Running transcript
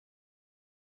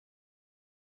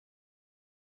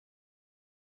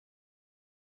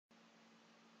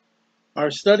our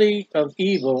study of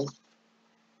evil,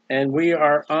 and we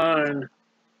are on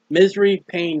misery,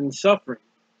 pain, and suffering,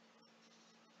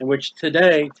 in which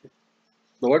today,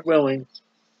 Lord willing,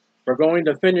 we're going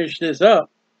to finish this up,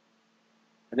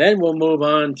 and then we'll move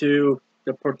on to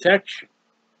the protection.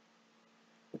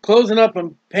 We're closing up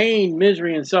on pain,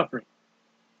 misery, and suffering.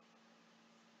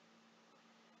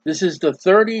 This is the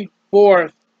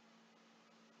 34th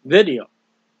video,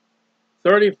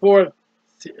 34th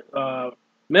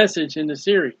message in the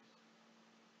series.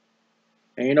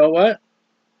 And you know what?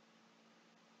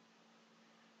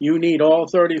 You need all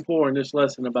 34 in this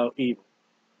lesson about evil.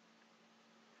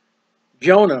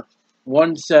 Jonah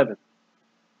 1:7.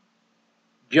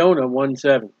 Jonah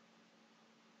 1:7.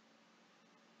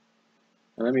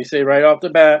 And let me say right off the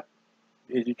bat,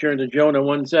 as you turn to Jonah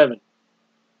 1:7,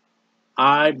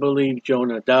 I believe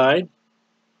Jonah died,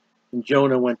 and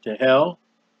Jonah went to hell,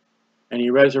 and he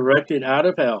resurrected out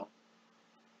of hell.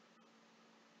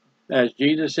 As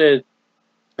Jesus said,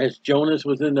 as Jonas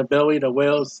was in the belly of the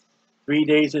whales 3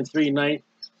 days and 3 nights,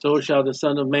 so shall the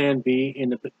Son of Man be in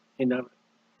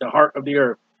the heart of the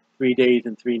earth 3 days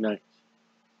and 3 nights.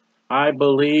 I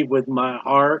believe with my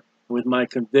heart, with my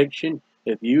conviction,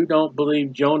 if you don't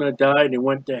believe Jonah died and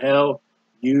went to hell,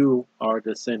 you are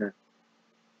the sinner.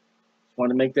 I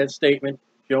want to make that statement.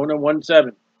 Jonah 1:7.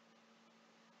 And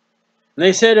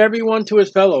they said, everyone to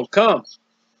his fellow, come,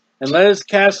 and let us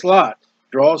cast lots,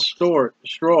 draw straws,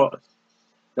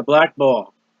 the black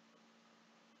ball.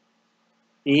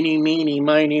 Eeny, meeny,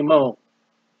 miny, mo.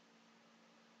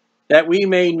 That we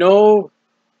may know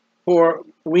for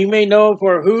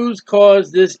whose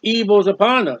cause this evil is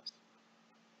upon us.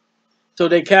 So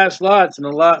they cast lots, and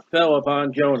the lot fell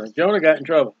upon Jonah. Jonah got in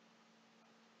trouble.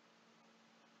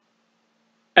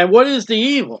 And what is the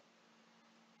evil?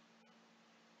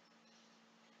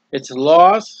 It's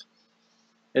loss,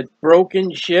 it's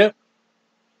broken ship,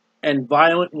 and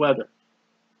violent weather.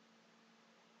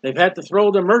 They've had to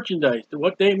throw the merchandise to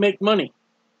what they make money.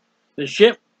 The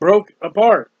ship broke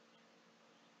apart.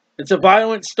 It's a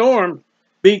violent storm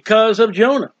because of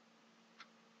Jonah.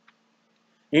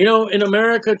 You know, in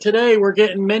America today, we're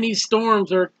getting many storms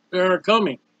that are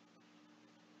coming.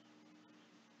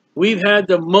 We've had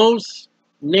the most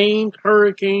named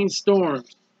hurricane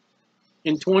storms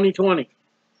in 2020.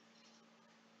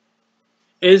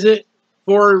 Is it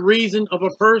for a reason of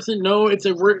a person? No, it's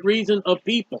a reason of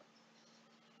people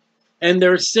and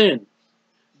their sin.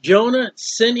 Jonah,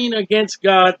 sinning against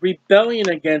God, rebelling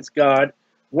against God,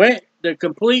 went the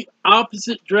complete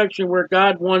opposite direction where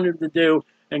God wanted to do,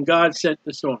 and God sent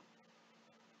the storm.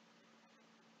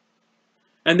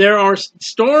 And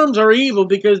storms are evil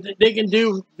because they can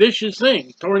do vicious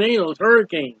things. Tornadoes,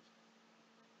 hurricanes,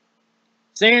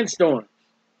 sandstorms,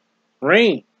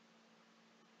 rain.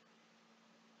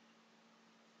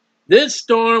 This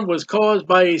storm was caused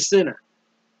by a sinner.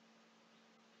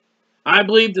 I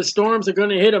believe the storms are going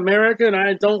to hit America, and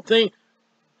I don't think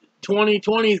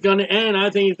 2020 is going to end. I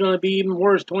think it's going to be even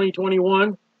worse,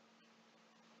 2021,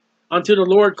 until the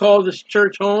Lord calls this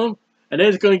church home, and then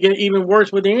it's going to get even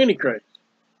worse with the Antichrist.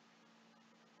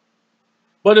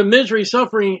 But a misery,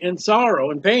 suffering, and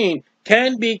sorrow and pain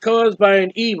can be caused by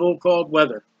an evil called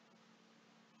weather.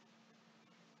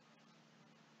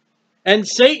 And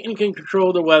Satan can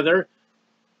control the weather.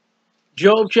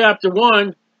 Job chapter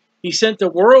 1, he sent the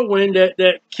whirlwind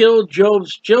that killed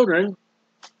Job's children.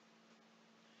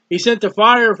 He sent the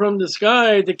fire from the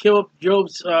sky to kill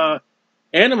Job's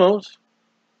animals.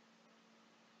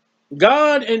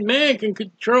 God and man can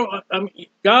control,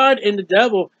 God and the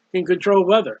devil can control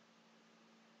weather.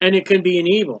 And it can be an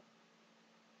evil.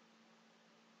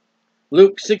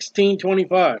 Luke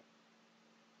 16:25.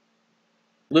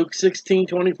 Luke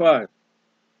 16:25.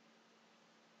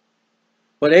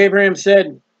 But Abraham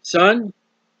said, Son,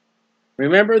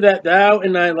 remember that thou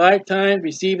in thy lifetime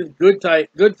receivest good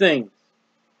things,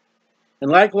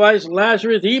 and likewise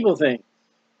Lazarus evil things.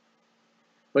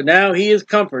 But now he is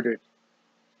comforted,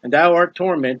 and thou art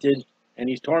tormented, and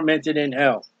he's tormented in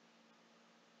hell.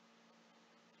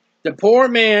 The poor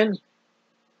man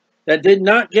that did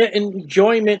not get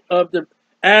enjoyment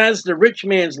as the rich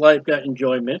man's life got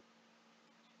enjoyment.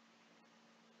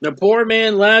 The poor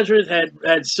man Lazarus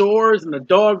had sores, and the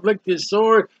dog licked his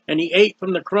sore, and he ate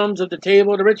from the crumbs of the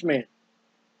table of the rich man.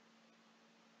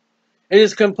 It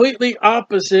is completely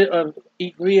opposite of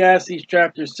Ecclesiastes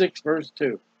chapter 6, verse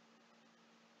 2.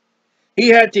 He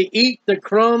had to eat the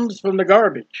crumbs from the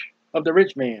garbage of the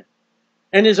rich man.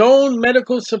 And his own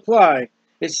medical supply,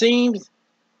 it seems,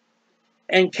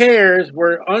 and cares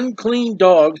were unclean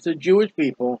dogs to Jewish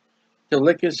people to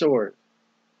lick his sores.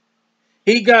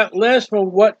 He got less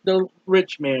from what the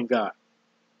rich man got.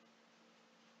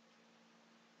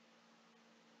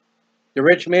 The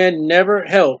rich man never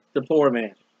helped the poor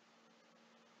man.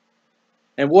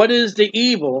 And what is the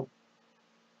evil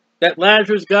that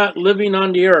Lazarus got living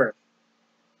on the earth?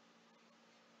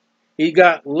 He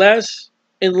got less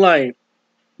in life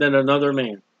than another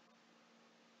man.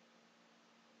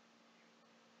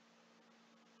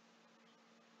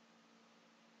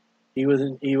 He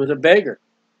was a beggar.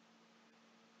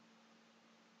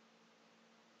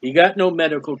 He got no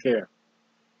medical care.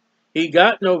 He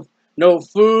got no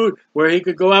food where he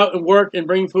could go out and work and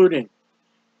bring food in.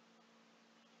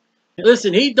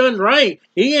 Listen, he done right.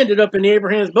 He ended up in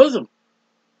Abraham's bosom.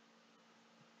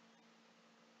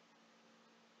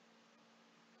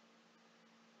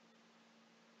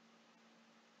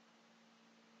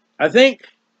 I think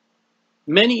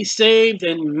many saved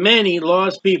and many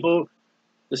lost people,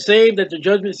 the saved at the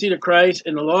judgment seat of Christ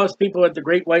and the lost people at the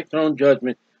great white throne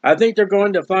judgment, I think they're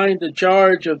going to find the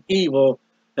charge of evil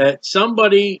that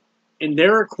somebody in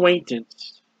their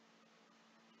acquaintance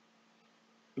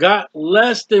got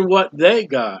less than what they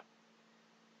got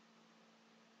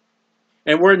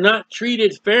and were not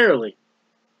treated fairly.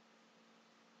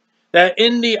 That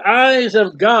in the eyes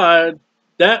of God,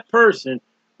 that person,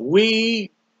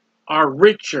 we are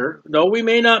richer, though we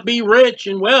may not be rich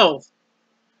in wealth,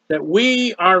 that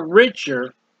we are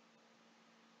richer,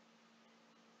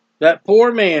 that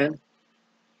poor man,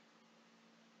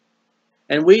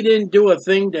 and we didn't do a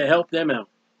thing to help them out.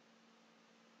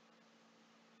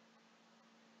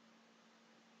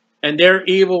 And their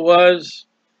evil was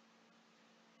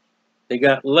they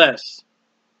got less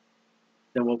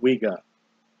than what we got.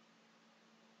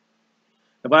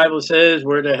 The Bible says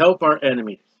we're to help our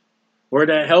enemies. We're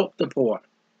to help the poor.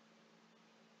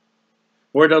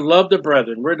 We're to love the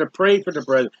brethren. We're to pray for the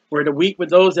brethren. We're to weep with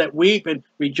those that weep and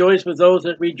rejoice with those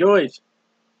that rejoice.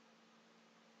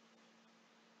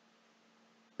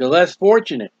 The less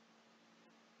fortunate.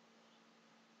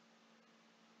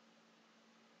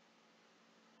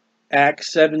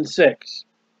 Acts 7:6.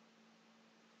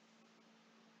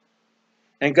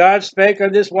 And God spake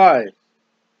on this wise,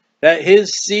 that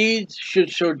his seed should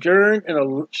sojourn in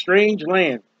a strange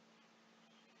land,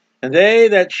 and they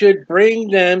that should bring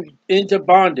them into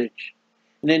bondage,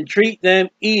 and entreat them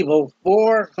evil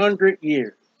 400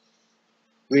 years.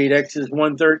 Read Exodus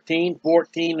 1:13,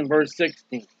 14, and verse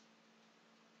 16.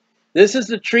 This is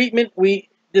the treatment we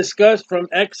discussed from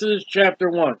Exodus chapter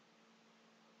 1.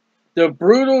 The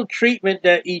brutal treatment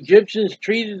that Egyptians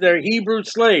treated their Hebrew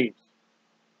slaves.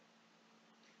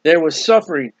 There was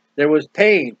suffering, there was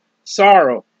pain,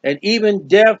 sorrow, and even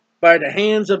death by the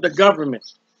hands of the government.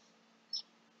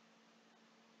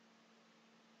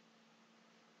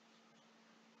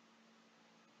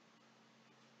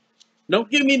 Don't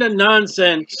give me the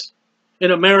nonsense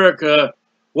in America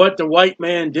what the white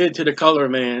man did to the color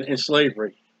man in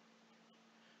slavery.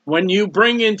 When you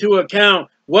bring into account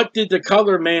what did the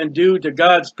color man do to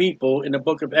God's people in the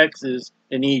book of Exodus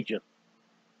in Egypt?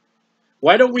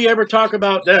 Why don't we ever talk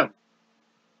about them?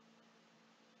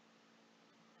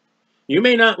 You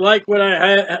may not like what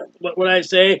I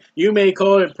say. You may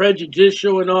call it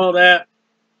prejudicial and all that.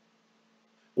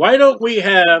 Why don't we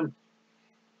have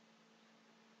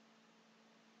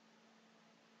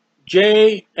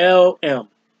JLM,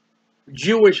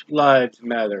 Jewish Lives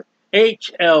Matter,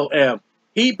 HLM,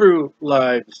 Hebrew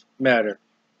Lives Matter,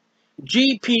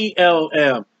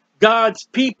 GPLM, God's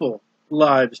People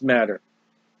Lives Matter.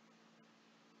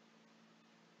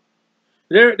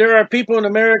 There are people in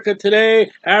America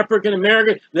today, African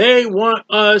Americans, they want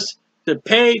us to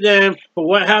pay them for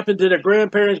what happened to their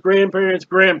grandparents.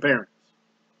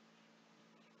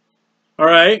 All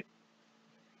right?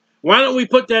 Why don't we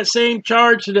put that same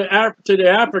charge to the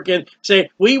African, say,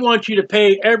 we want you to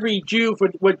pay every Jew for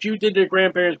what you did to their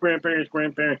grandparents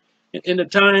in the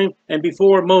time and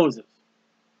before Moses.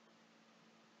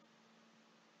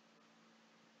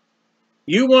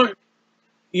 You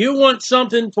want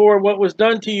something for what was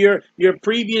done to your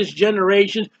previous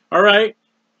generations, all right?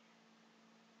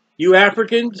 You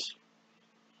Africans,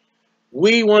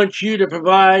 we want you to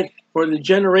provide for the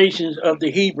generations of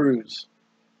the Hebrews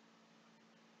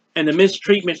and the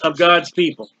mistreatment of God's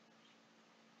people.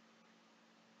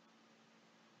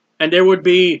 And there would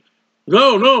be,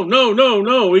 no,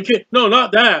 we can't, no,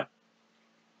 not that.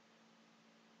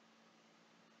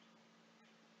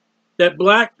 That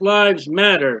Black Lives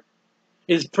Matter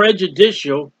is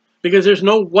prejudicial because there's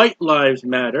no white lives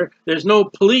matter, there's no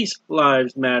police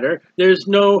lives matter, there's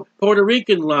no Puerto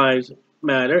Rican lives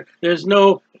matter, there's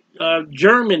no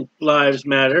German lives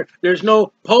matter, there's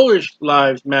no Polish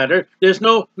lives matter, there's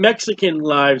no Mexican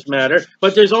lives matter,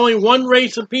 but there's only one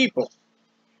race of people.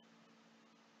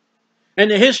 And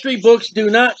the history books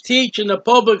do not teach in the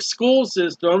public school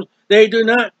system. They do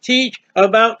not teach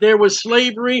about there was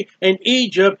slavery in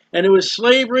Egypt, and it was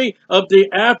slavery of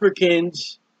the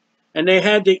Africans, and they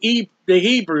had the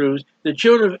Hebrews, the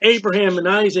children of Abraham and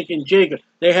Isaac and Jacob.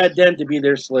 They had them to be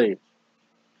their slaves,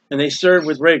 and they served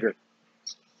with rigor.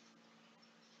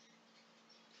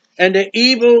 And the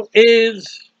evil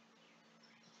is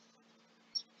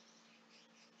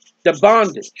the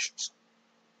bondage,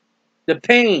 the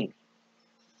pain,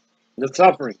 the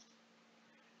suffering,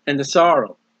 and the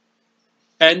sorrow,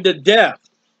 and the death,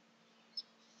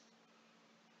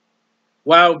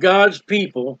 while God's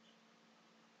people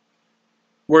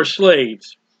were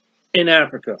slaves in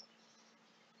Africa.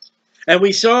 And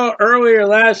we saw earlier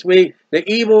last week the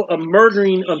evil of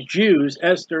murdering of Jews,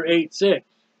 Esther 8:6.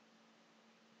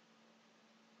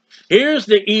 Here's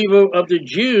the evil of the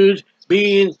Jews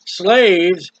being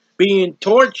slaves, being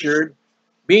tortured,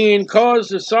 being caused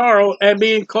to sorrow, and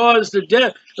being caused to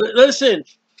death. Listen,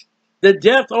 the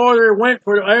death order went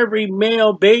for every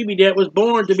male baby that was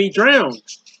born to be drowned.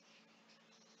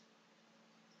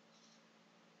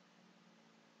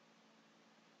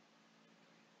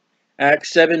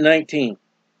 Acts 7:19.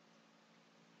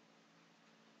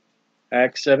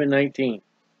 Acts 7:19.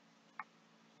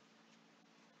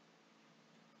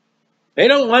 They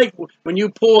don't like when you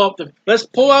pull out the... Let's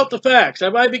pull out the facts.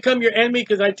 Have I become your enemy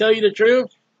because I tell you the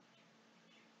truth?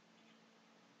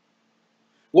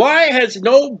 Why has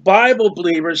no Bible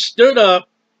believer stood up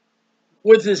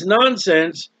with this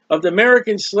nonsense of the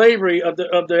American slavery of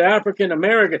the African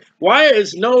American? Why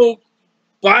has no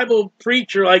Bible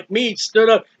preacher like me stood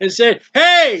up and said,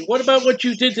 hey, what about what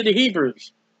you did to the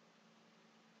Hebrews?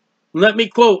 Let me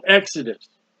quote Exodus.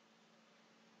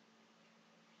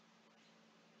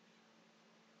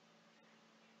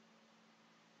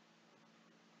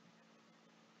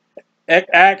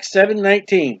 Acts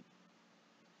 7:19.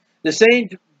 The same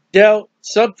dealt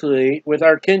subtly with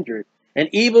our kindred, and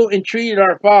evil entreated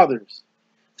our fathers,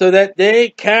 so that they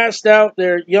cast out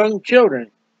their young children,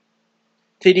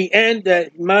 to the end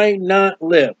that might not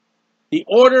live. The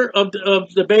order of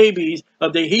the babies,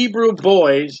 of the Hebrew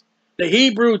boys, the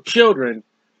Hebrew children,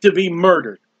 to be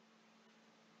murdered.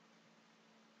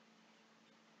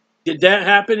 Did that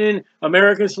happen in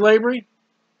American slavery?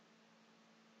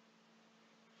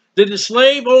 Did the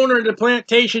slave owner, the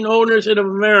plantation owners in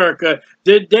America,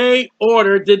 did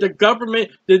the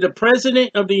government, did the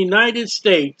president of the United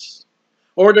States,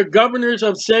 or the governors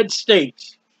of said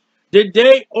states, did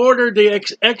they order the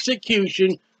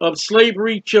execution of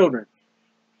slavery children?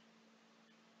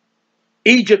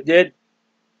 Egypt did.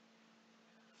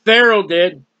 Pharaoh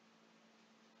did.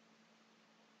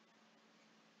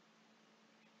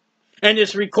 And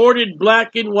it's recorded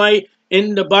black and white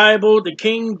in the Bible, the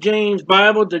King James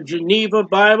Bible, the Geneva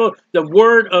Bible, the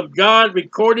Word of God,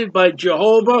 recorded by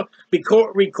Jehovah,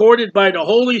 recorded by the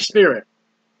Holy Spirit.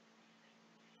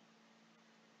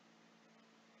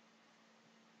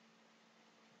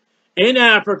 In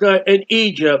Africa and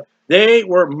Egypt, they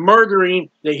were murdering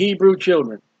the Hebrew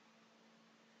children.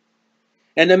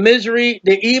 And the misery,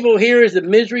 the evil here is the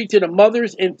misery to the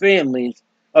mothers and families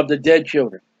of the dead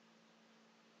children.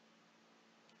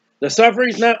 The suffering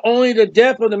is not only the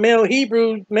death of the male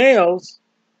Hebrew males,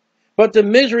 but the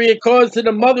misery it caused to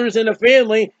the mothers and the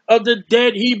family of the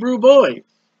dead Hebrew boys.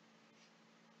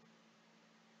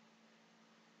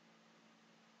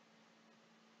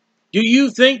 Do you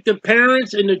think the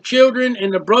parents and the children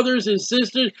and the brothers and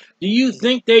sisters, do you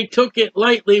think they took it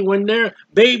lightly when their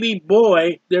baby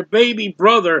boy, their baby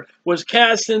brother, was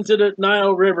cast into the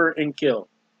Nile River and killed?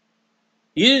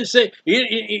 You didn't say,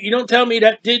 you don't tell me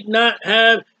that did not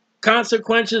have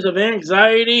consequences of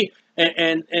anxiety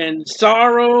and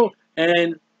sorrow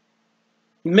and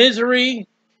misery.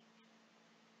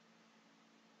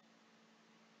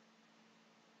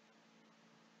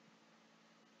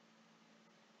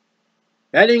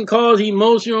 That didn't cause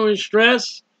emotional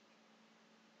stress.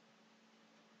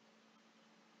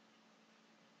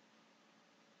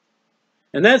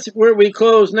 And that's where we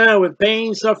close now, with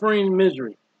pain, suffering, and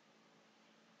misery.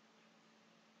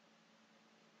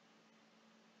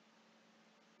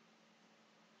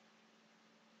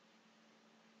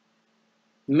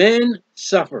 Men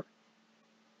suffer.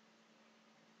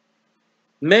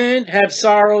 Men have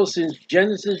sorrow since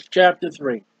Genesis chapter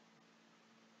 3.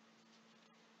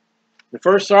 The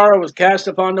first sorrow was cast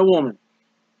upon the woman.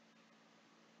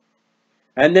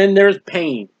 And then there's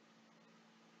pain.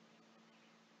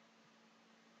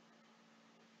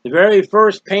 The very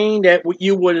first pain that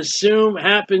you would assume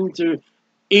happened to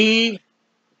Eve,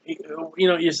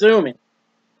 you assume it,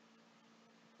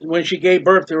 when she gave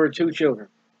birth to her two children.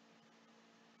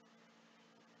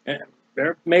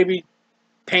 There may be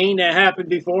pain that happened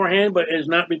beforehand, but it's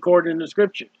not recorded in the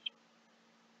scriptures.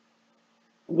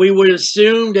 We would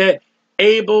assume that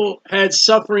Abel had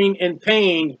suffering and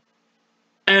pain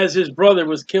as his brother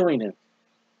was killing him.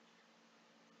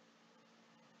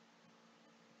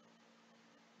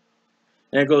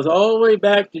 And it goes all the way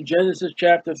back to Genesis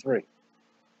chapter 3.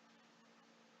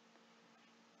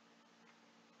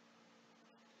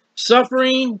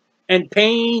 Suffering and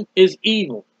pain is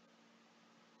evil.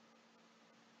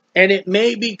 And it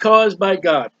may be caused by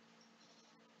God.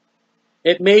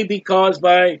 It may be caused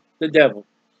by the devil.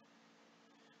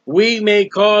 We may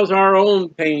cause our own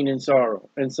pain and sorrow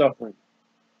and suffering.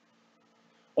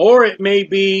 Or it may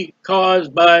be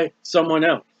caused by someone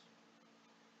else.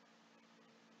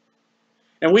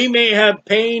 And we may have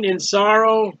pain and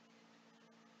sorrow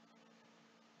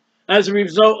as a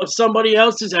result of somebody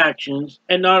else's actions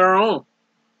and not our own.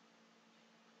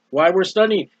 Why we're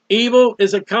studying. Evil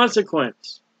is a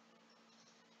consequence.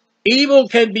 Evil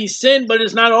can be sin, but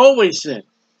it's not always sin.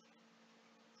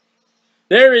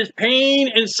 There is pain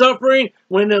and suffering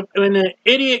when the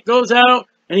idiot goes out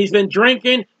and he's been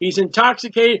drinking, he's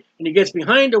intoxicated, and he gets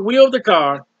behind the wheel of the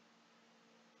car,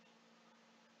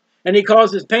 and he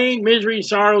causes pain, misery,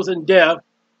 sorrows, and death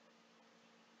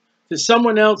to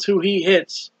someone else who he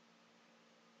hits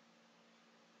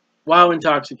while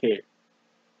intoxicated.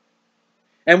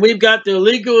 And we've got the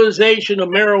legalization of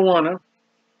marijuana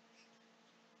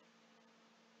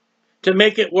to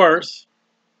make it worse.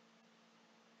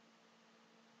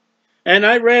 And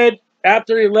I read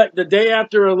the day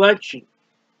after election,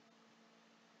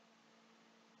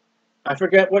 I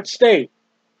forget what state.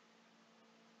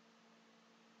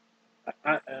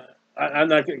 I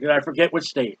forget what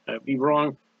state. I'd be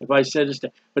wrong if I said a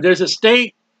state. But there's a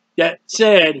state that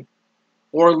said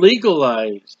or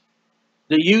legalized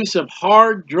the use of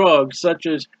hard drugs such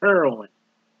as heroin.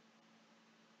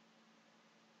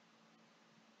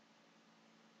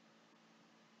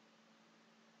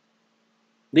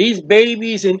 These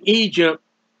babies in Egypt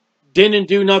didn't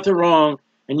do nothing wrong,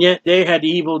 and yet they had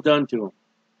evil done to them.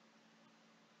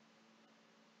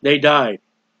 They died.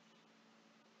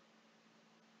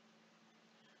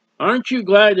 Aren't you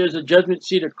glad there's a judgment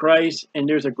seat of Christ and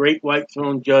there's a great white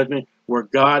throne judgment where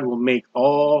God will make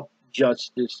all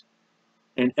justice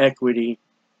and equity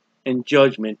and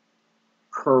judgment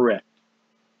correct?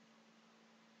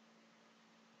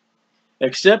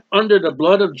 Except under the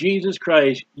blood of Jesus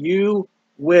Christ,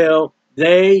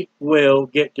 they will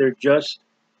get their just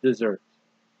deserts.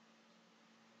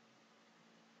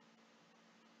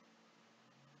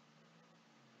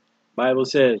 Bible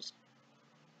says,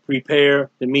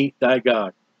 prepare to meet thy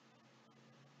God.